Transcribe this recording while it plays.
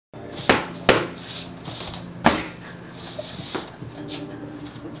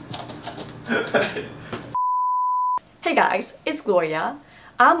Hey guys, it's Gloria.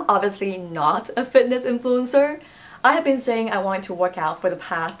 I'm obviously not a fitness influencer. I have been saying I wanted to work out for the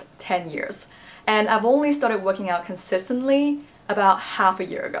past 10 years, and I've only started working out consistently about half a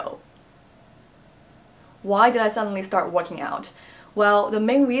year ago. Why did I suddenly start working out? Well, the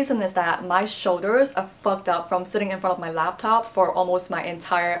main reason is that my shoulders are fucked up from sitting in front of my laptop for almost my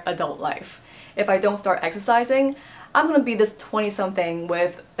entire adult life. If I don't start exercising, I'm gonna be this 20-something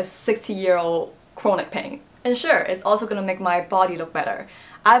with a 60-year-old chronic pain. And sure, it's also gonna make my body look better.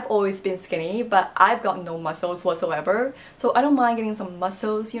 I've always been skinny, but I've got no muscles whatsoever, so I don't mind getting some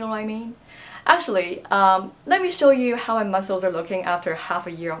muscles, you know what I mean? Actually, let me show you how my muscles are looking after half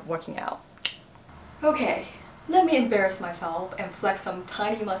a year of working out. Okay, let me embarrass myself and flex some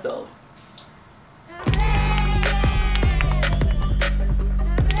tiny muscles.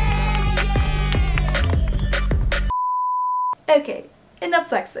 Okay, enough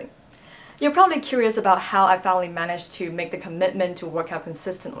flexing. You're probably curious about how I finally managed to make the commitment to work out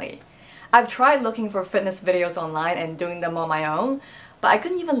consistently. I've tried looking for fitness videos online and doing them on my own, but I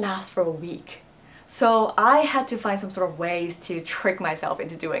couldn't even last for a week. So I had to find some sort of ways to trick myself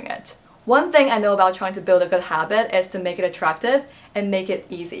into doing it. One thing I know about trying to build a good habit is to make it attractive and make it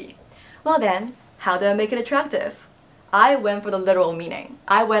easy. Well then, how do I make it attractive? I went for the literal meaning.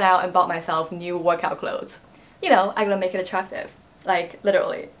 I went out and bought myself new workout clothes. You know, I'm gonna make it attractive. Like,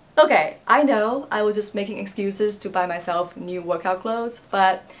 literally. Okay, I know I was just making excuses to buy myself new workout clothes,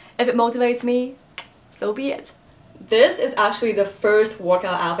 but if it motivates me, so be it. This is actually the first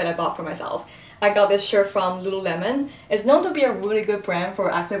workout outfit I bought for myself. I got this shirt from Lululemon. It's known to be a really good brand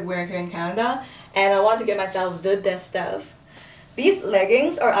for active wear here in Canada, and I wanted to get myself the best stuff. These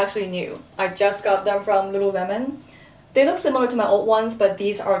leggings are actually new. I just got them from Lululemon. They look similar to my old ones, but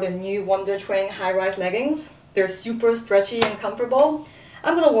these are the new Wonder Train high-rise leggings. They're super stretchy and comfortable.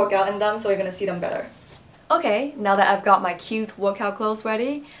 I'm gonna work out in them so you're gonna see them better. Okay, now that I've got my cute workout clothes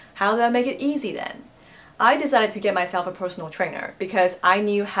ready, how do I make it easy then? I decided to get myself a personal trainer because I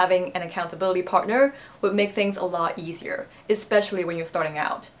knew having an accountability partner would make things a lot easier, especially when you're starting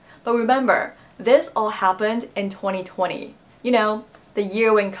out. But remember, this all happened in 2020. You know, the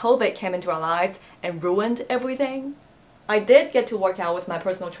year when COVID came into our lives and ruined everything. I did get to work out with my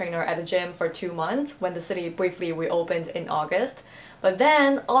personal trainer at the gym for 2 months when the city briefly reopened in August, but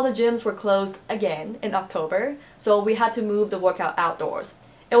then all the gyms were closed again in October, so we had to move the workout outdoors.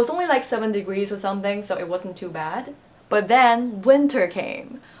 It was only like 7 degrees or something, so it wasn't too bad. But then winter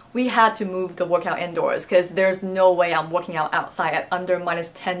came. We had to move the workout indoors because there's no way I'm working out outside at under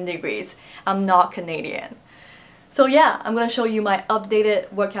 -10 degrees. I'm not Canadian. So yeah, I'm gonna show you my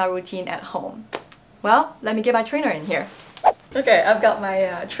updated workout routine at home. Well, let me get my trainer in here. Okay, I've got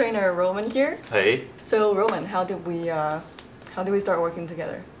my trainer Roman here. Hey. So Roman, how did we start working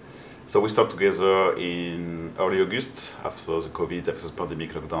together? So we started together in early August after the COVID, after the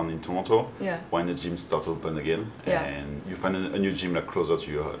pandemic lockdown in Toronto. Yeah. When the gym started open again, Yeah. and you find a new gym like closer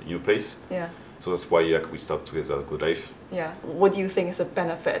to your new place. Yeah. So that's why we started together at Good Life. Yeah. What do you think is the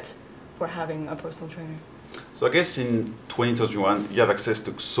benefit for having a personal trainer? So I guess in 2021 you have access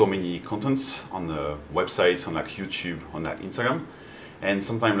to so many contents on the websites, on like YouTube, on like Instagram. And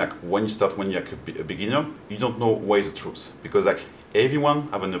sometimes like when you're like a beginner, you don't know what is the truth because like everyone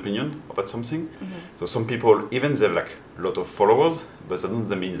have an opinion about something. Mm-hmm. So some people, even they have like a lot of followers, but that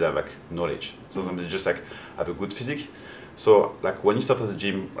doesn't mean they have like knowledge. Sometimes they just like have a good physique. So like when you start at the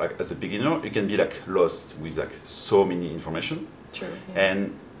gym like as a beginner, you can be like lost with like so many information. True. Yeah.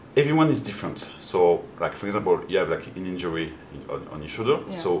 And everyone is different. So like for example, you have like an injury on your shoulder.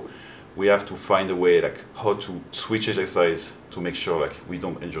 Yeah. So we have to find a way like how to switch exercise to make sure like we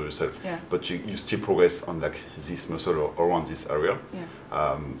don't injure yourself, Yeah. but you still progress on like this muscle or around this area.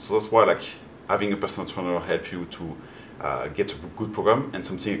 Yeah. So that's why like having a personal trainer help you to get a good program and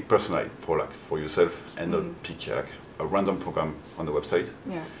something personal for yourself and not pick like a random program on the website.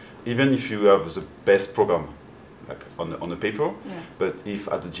 Yeah. Even if you have the best program like on the paper, Yeah. but if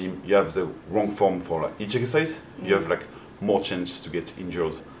at the gym you have the wrong form for like each exercise, you have like more chance to get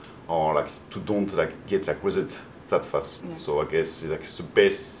injured or like to don't like get like result that fast. Yeah. So I guess it's the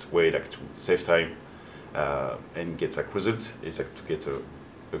best way like to save time and get like results is like to get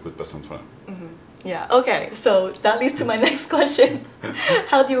a good personal trainer. Mm-hmm. Yeah. Okay. So that leads to my next question.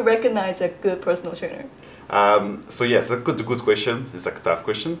 How do you recognize a good personal trainer? So yes, that's a good question. It's like a tough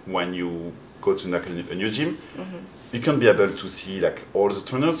question. When you go to like a new gym, you can be able to see like all the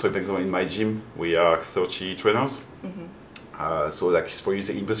trainers. So for example, in my gym, we are 30 trainers. So like for you, it's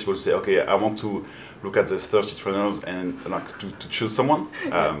impossible to say, okay, I want to look at the 30 trainers and like to choose someone.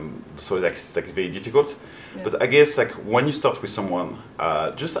 So like it's like very difficult. Yeah. But I guess like when you start with someone,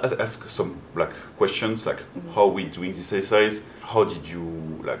 just ask some like questions like how we doing this exercise, how did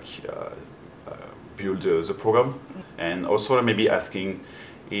you like build the program, and also maybe asking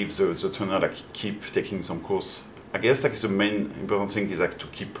if the trainer like keep taking some course. I guess like the main important thing is like to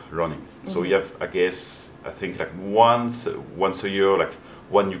keep learning. So you have, I think like once a year, like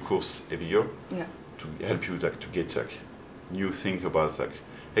one new course every year to help you like to get like new thing about like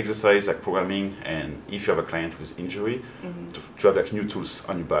exercise, like programming, and if you have a client with injury, to have like new tools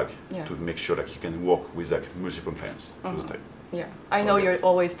on your bag to make sure like you can work with like multiple clients all the time. Yeah, I know you're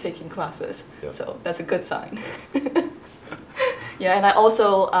always taking classes, so that's a good sign. Yeah, and I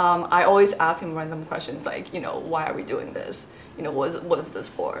also, I always ask him random questions like, you know, why are we doing this? You know, what is this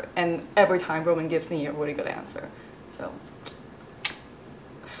for? And every time Roman gives me a really good answer. So,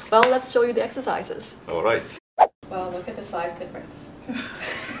 well, let's show you the exercises. All right. Well, look at the size difference.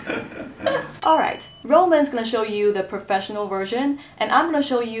 Alright, Roman's gonna show you the professional version, and I'm gonna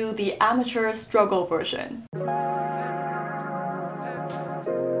show you the amateur struggle version.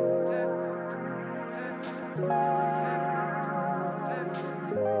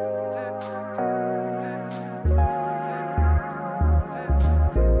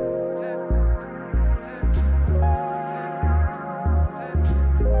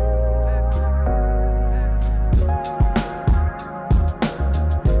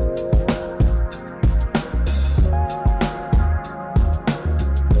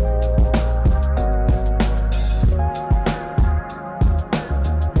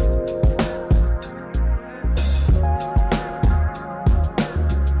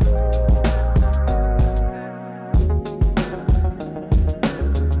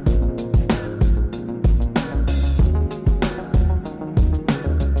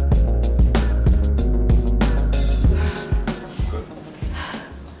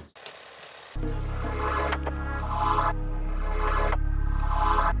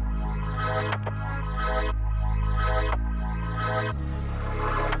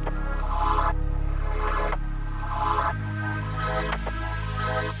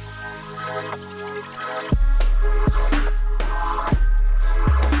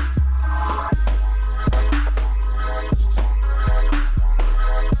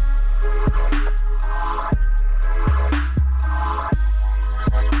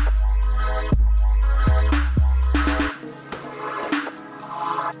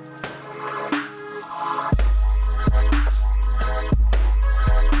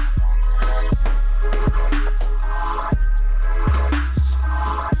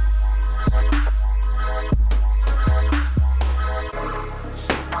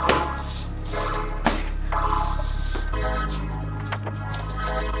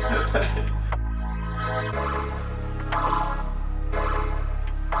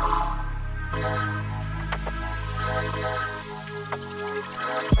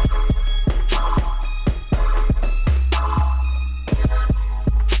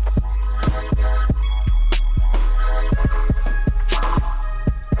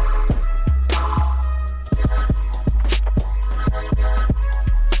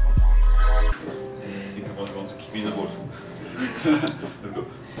 Let's go.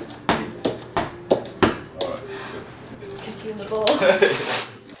 Alright, good. Kick you in the ball.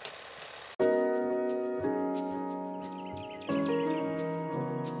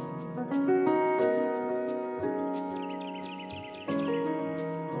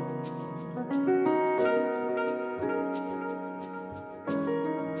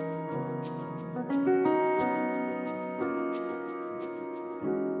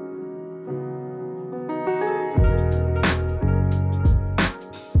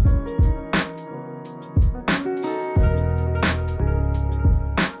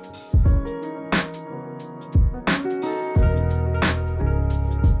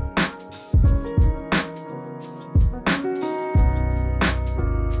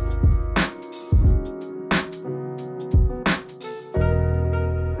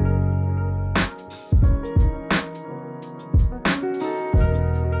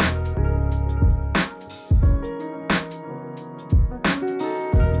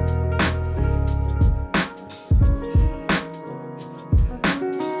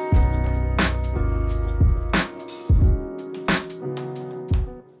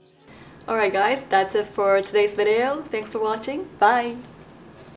 Alright guys, that's it for today's video. Thanks for watching. Bye!